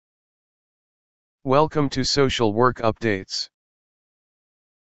Welcome to Social Work Updates.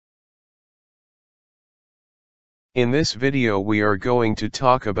 In this video we are going to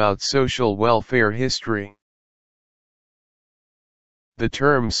talk about social welfare history. The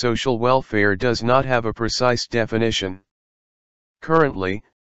term social welfare does not have a precise definition. Currently,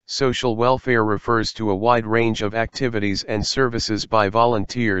 social welfare refers to a wide range of activities and services by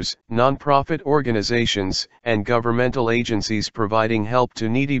volunteers, non-profit organizations, and governmental agencies providing help to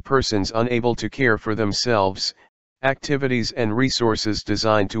needy persons unable to care for themselves, activities and resources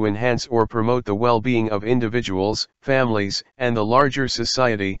designed to enhance or promote the well-being of individuals, families, and the larger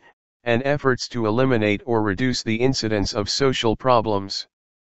society, and efforts to eliminate or reduce the incidence of social problems.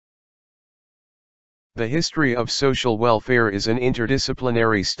 The history of social welfare is an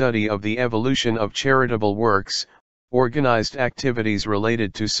interdisciplinary study of the evolution of charitable works, organized activities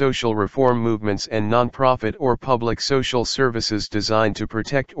related to social reform movements and nonprofit or public social services designed to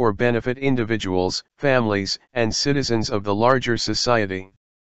protect or benefit individuals, families, and citizens of the larger society.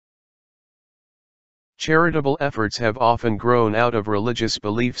 Charitable efforts have often grown out of religious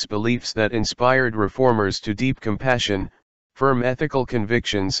beliefs that inspired reformers to deep compassion, firm ethical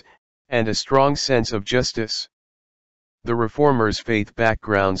convictions, and a strong sense of justice. The reformers' faith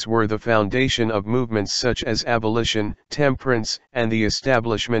backgrounds were the foundation of movements such as abolition, temperance, and the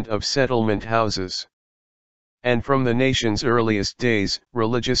establishment of settlement houses. And from the nation's earliest days,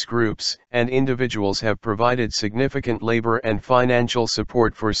 religious groups and individuals have provided significant labor and financial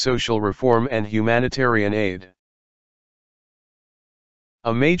support for social reform and humanitarian aid.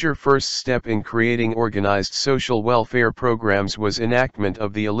 A major first step in creating organized social welfare programs was enactment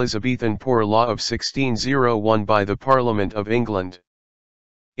of the Elizabethan Poor Law of 1601 by the Parliament of England.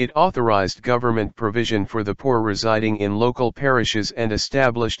 It authorized government provision for the poor residing in local parishes and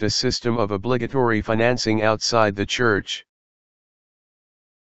established a system of obligatory financing outside the church.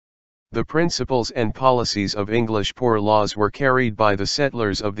 The principles and policies of English poor laws were carried by the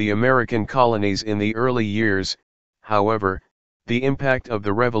settlers of the American colonies in the early years. However, the impact of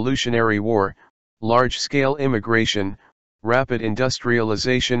the Revolutionary War, large-scale immigration, rapid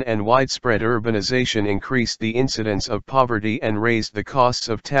industrialization and widespread urbanization increased the incidence of poverty and raised the costs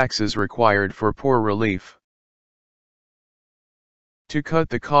of taxes required for poor relief. To cut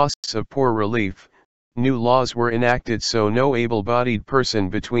the costs of poor relief, new laws were enacted so no able-bodied person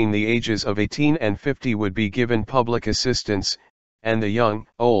between the ages of 18 and 50 would be given public assistance, and the young,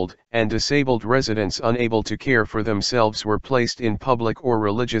 old, and disabled residents unable to care for themselves were placed in public or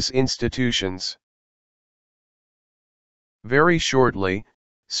religious institutions. Very shortly,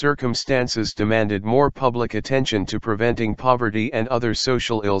 circumstances demanded more public attention to preventing poverty and other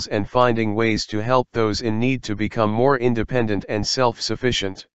social ills and finding ways to help those in need to become more independent and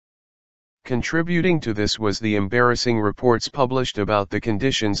self-sufficient. Contributing to this was the embarrassing reports published about the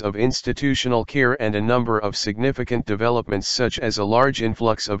conditions of institutional care and a number of significant developments such as a large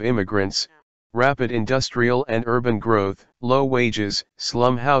influx of immigrants, rapid industrial and urban growth, low wages,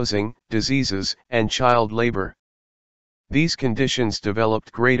 slum housing, diseases, and child labor. These conditions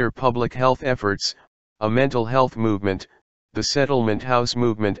developed greater public health efforts, a mental health movement, the settlement house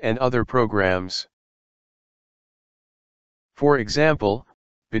movement and other programs. For example,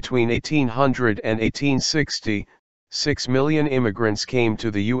 between 1800 and 1860, 6 million immigrants came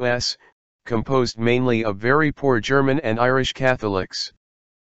to the U.S., composed mainly of very poor German and Irish Catholics.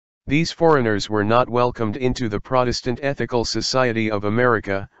 These foreigners were not welcomed into the Protestant Ethical Society of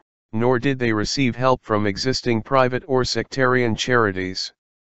America, nor did they receive help from existing private or sectarian charities.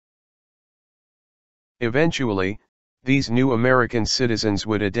 Eventually, these new American citizens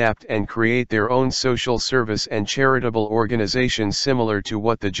would adapt and create their own social service and charitable organizations similar to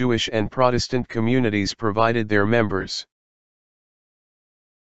what the Jewish and Protestant communities provided their members.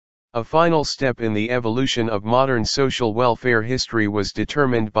 A final step in the evolution of modern social welfare history was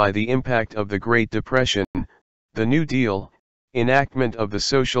determined by the impact of the Great Depression, the New Deal, enactment of the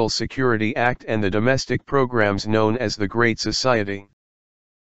Social Security Act and the domestic programs known as the Great Society.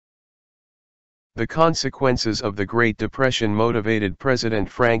 The consequences of the Great Depression motivated President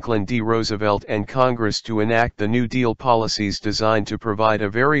Franklin D. Roosevelt and Congress to enact the New Deal policies designed to provide a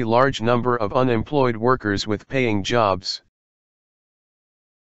very large number of unemployed workers with paying jobs.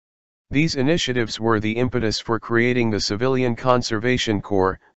 These initiatives were the impetus for creating the Civilian Conservation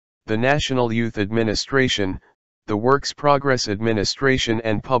Corps, the National Youth Administration, the Works Progress Administration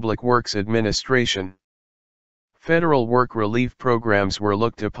and Public Works Administration. Federal work relief programs were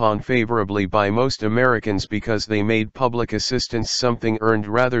looked upon favorably by most Americans because they made public assistance something earned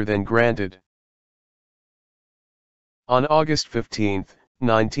rather than granted. On August 15,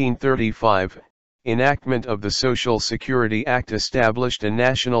 1935, enactment of the Social Security Act established a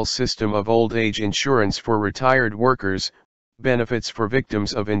national system of old age insurance for retired workers, benefits for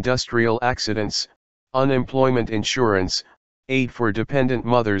victims of industrial accidents, unemployment insurance, aid for dependent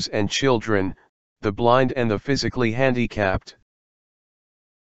mothers and children, the blind and the physically handicapped.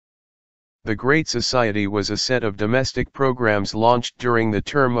 The Great Society was a set of domestic programs launched during the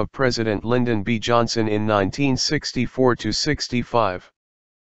term of President Lyndon B. Johnson in 1964-65.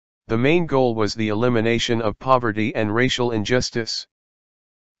 The main goal was the elimination of poverty and racial injustice.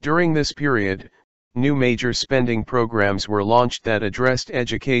 During this period, new major spending programs were launched that addressed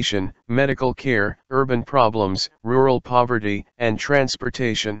education, medical care, urban problems, rural poverty, and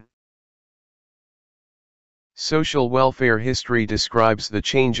transportation. Social welfare history describes the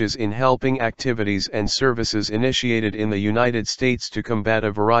changes in helping activities and services initiated in the United States to combat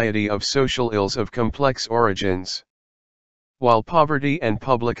a variety of social ills of complex origins. While poverty and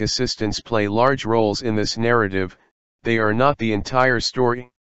public assistance play large roles in this narrative, they are not the entire story.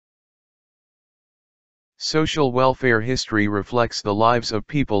 Social welfare history reflects the lives of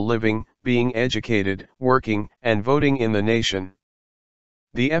people living, being educated, working, and voting in the nation.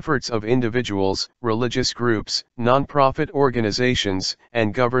 The efforts of individuals, religious groups, non-profit organizations,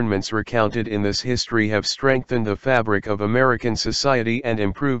 and governments recounted in this history have strengthened the fabric of American society and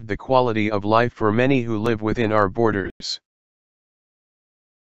improved the quality of life for many who live within our borders.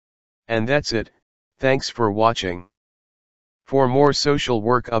 And that's it, thanks for watching. For more social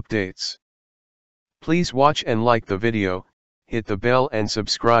work updates, please watch and like the video, hit the bell and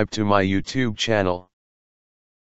subscribe to my YouTube channel.